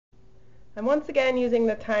I'm once again using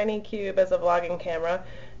the tiny cube as a vlogging camera,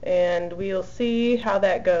 and we'll see how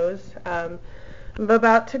that goes. I'm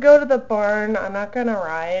about to go to the barn. I'm not gonna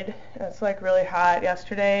ride. It's like really hot.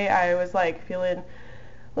 Yesterday I was like feeling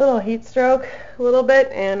a little heat stroke a little bit,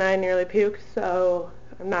 and I nearly puked, so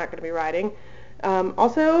I'm not gonna be riding.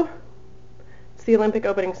 Also, it's the Olympic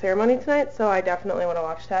opening ceremony tonight, so I definitely want to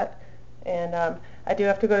watch that. And I do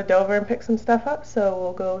have to go to Dover and pick some stuff up, so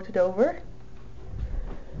we'll go to Dover.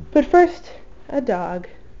 But first, a dog.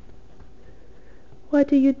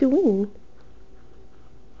 What are you doing?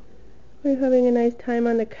 Are you having a nice time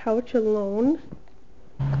on the couch alone?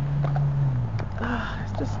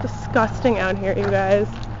 It's just disgusting out here, you guys.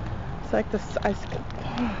 It's like it's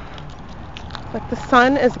like the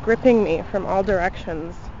sun is gripping me from all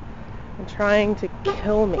directions and trying to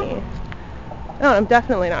kill me. No, I'm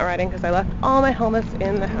definitely not riding because I left all my helmets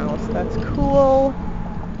in the house. That's cool.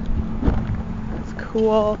 That's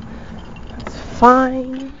cool. That's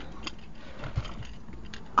fine.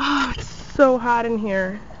 Oh, it's so hot in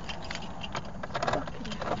here.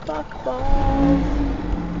 Fucking fuck balls.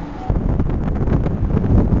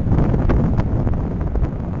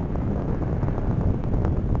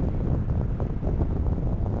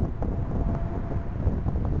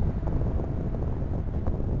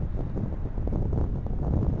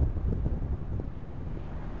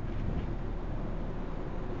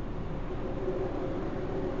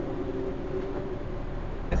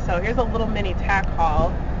 So here's a little mini tack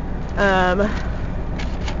haul.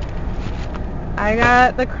 I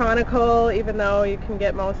got the Chronicle, even though you can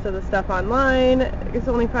get most of the stuff online. It's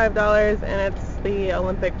only $5, and it's the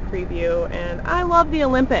Olympic preview. And I love the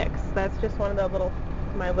Olympics. That's just one of the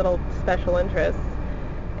my little special interests.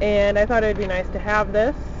 And I thought it'd be nice to have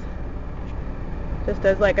this, just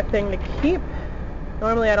as like a thing to keep.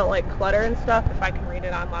 Normally I don't like clutter and stuff. If I can read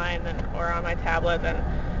it online or on my tablet, then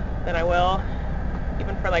I will.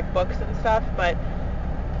 Even for like books and stuff, but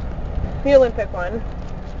the Olympic one.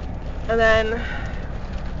 And then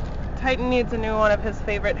Titan needs a new one of his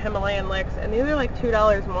favorite Himalayan licks, and these are like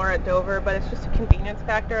 $2 more at Dover, but it's just a convenience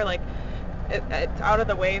factor. Like it's out of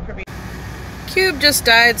the way for me. The cube just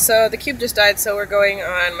died, so we're going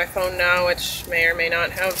on my phone now, which may or may not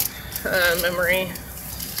have memory.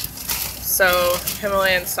 So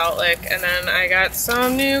Himalayan salt lick, and then I got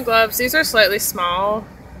some new gloves. These are slightly small.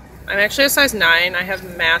 I'm actually a size 9. I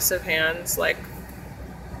have massive hands, like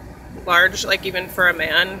large, like even for a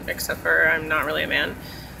man, except for I'm not really a man.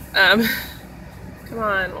 Come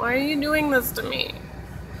on, why are you doing this to me?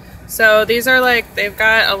 So these are like, they've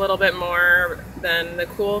got a little bit more than the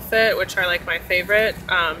cool fit, which are like my favorite,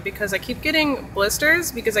 because I keep getting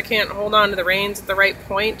blisters because I can't hold on to the reins at the right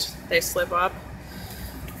point. They slip up.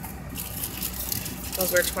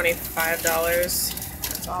 Those were $25.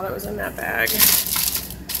 That's all that was in that bag.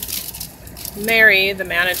 Mary, the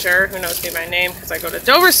manager, who knows me by name because I go to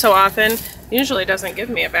Dover so often, usually doesn't give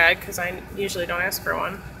me a bag because I usually don't ask for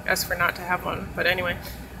one. Ask for not to have one. But anyway,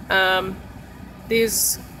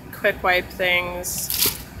 these quick wipe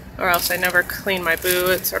things, or else I never clean my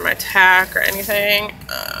boots or my tack or anything.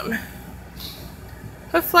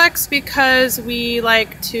 Hoof flex because we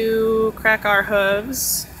like to crack our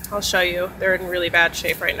hooves. I'll show you. They're in really bad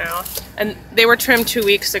shape right now. And they were trimmed 2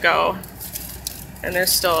 weeks ago. And they're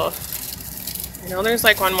still... I know there's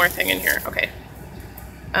like one more thing in here. Okay.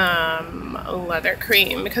 Leather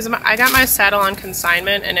cream. Because I got my saddle on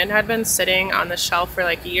consignment and it had been sitting on the shelf for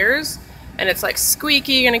like years. And it's like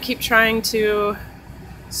squeaky. Gonna keep trying to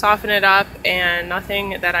soften it up. And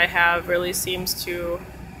nothing that I have really seems to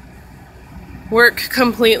work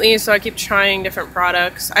completely. So I keep trying different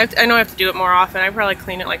products. I know I have to do it more often. I probably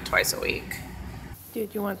clean it like twice a week.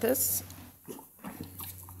 Dude, you want this?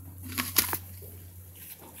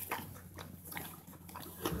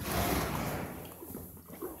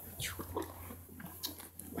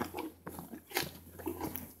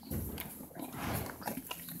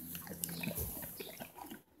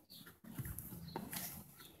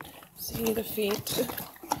 See the feet.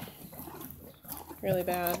 Really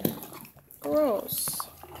bad. Gross.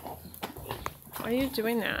 Why are you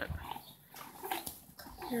doing that?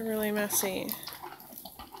 You're really messy.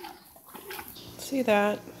 See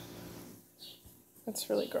that? That's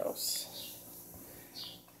really gross.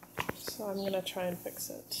 So I'm gonna try and fix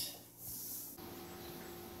it.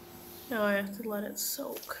 Now I have to let it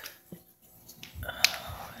soak.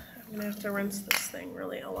 I'm gonna have to rinse this thing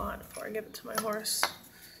really a lot before I give it to my horse.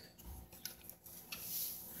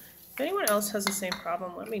 If anyone else has the same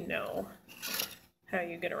problem, let me know how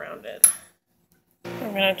you get around it.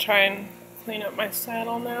 I'm gonna try and clean up my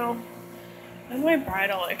saddle now. And my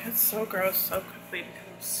bridle, it gets so gross so quickly because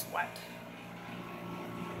of sweat.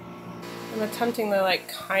 I'm attempting to like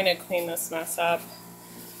kind of clean this mess up.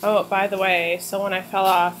 Oh, by the way, so when I fell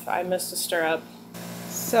off, I missed a stirrup.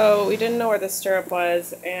 So we didn't know where the stirrup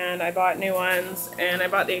was, and I bought new ones, and I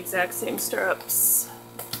bought the exact same stirrups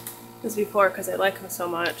as before because I like them so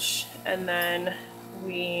much. And then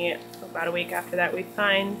about a week after that,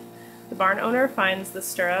 the barn owner finds the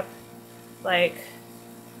stirrup like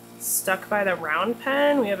stuck by the round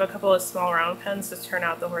pen. We have a couple of small round pens to turn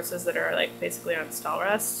out the horses that are like basically on stall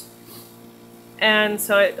rest. And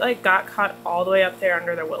so it like got caught all the way up there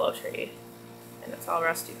under the willow tree. And it's all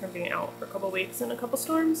rusty from being out for a couple weeks and a couple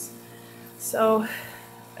storms. So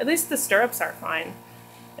at least the stirrups are fine.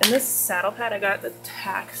 And this saddle pad I got at the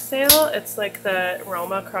tack sale. It's like the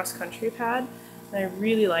Roma cross country pad. And I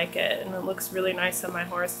really like it. And it looks really nice on my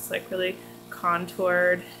horse. It's like really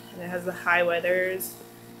contoured. And it has the high withers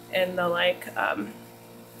and the like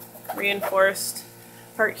reinforced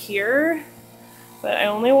part here. But I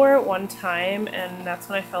only wore it one time, and that's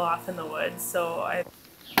when I fell off in the woods. So I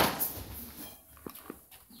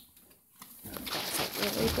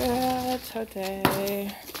really bad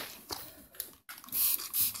today.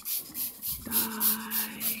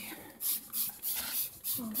 Die.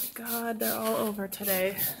 Oh my god, they're all over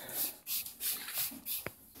today.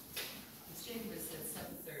 Chambers at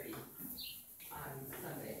 7:30 on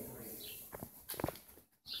Sunday morning.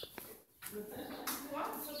 Wow,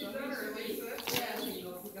 so you got early, so that's yeah, you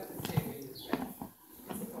go pick up the chambers. It's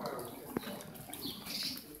a 4 hour.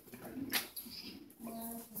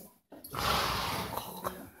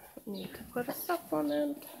 Need to put a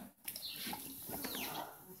supplement.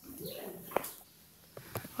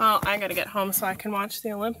 Well, I gotta get home so I can watch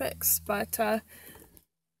the Olympics, but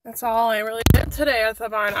that's all I really did today at the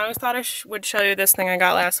barn. I always thought I would show you this thing I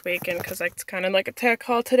got last weekend because it's kind of like a tech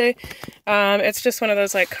haul today. It's just one of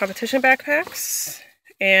those like competition backpacks,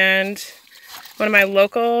 and one of my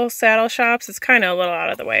local saddle shops. It's kind of a little out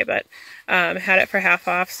of the way, but had it for half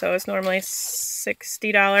off, so it's normally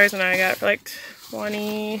 $60 and I got it for like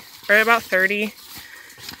 20 or about 30.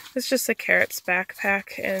 It's just a Carrots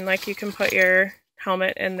backpack, and like you can put your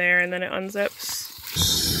helmet in there and then it unzips.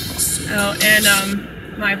 Oh,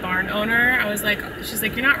 and my barn owner, she's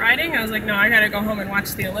like, you're not riding? I was like, no, I gotta go home and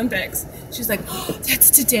watch the Olympics. She's like, oh,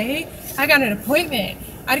 that's today? I got an appointment.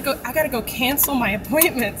 I gotta go cancel my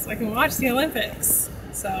appointment so I can watch the Olympics.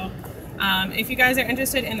 So if you guys are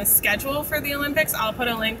interested in the schedule for the Olympics, I'll put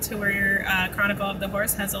a link to where your Chronicle of the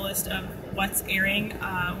Horse has a list of what's airing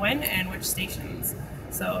when and which stations.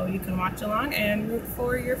 So you can watch along and root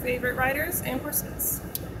for your favorite riders and horses.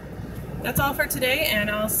 That's all for today, and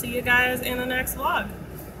I'll see you guys in the next vlog.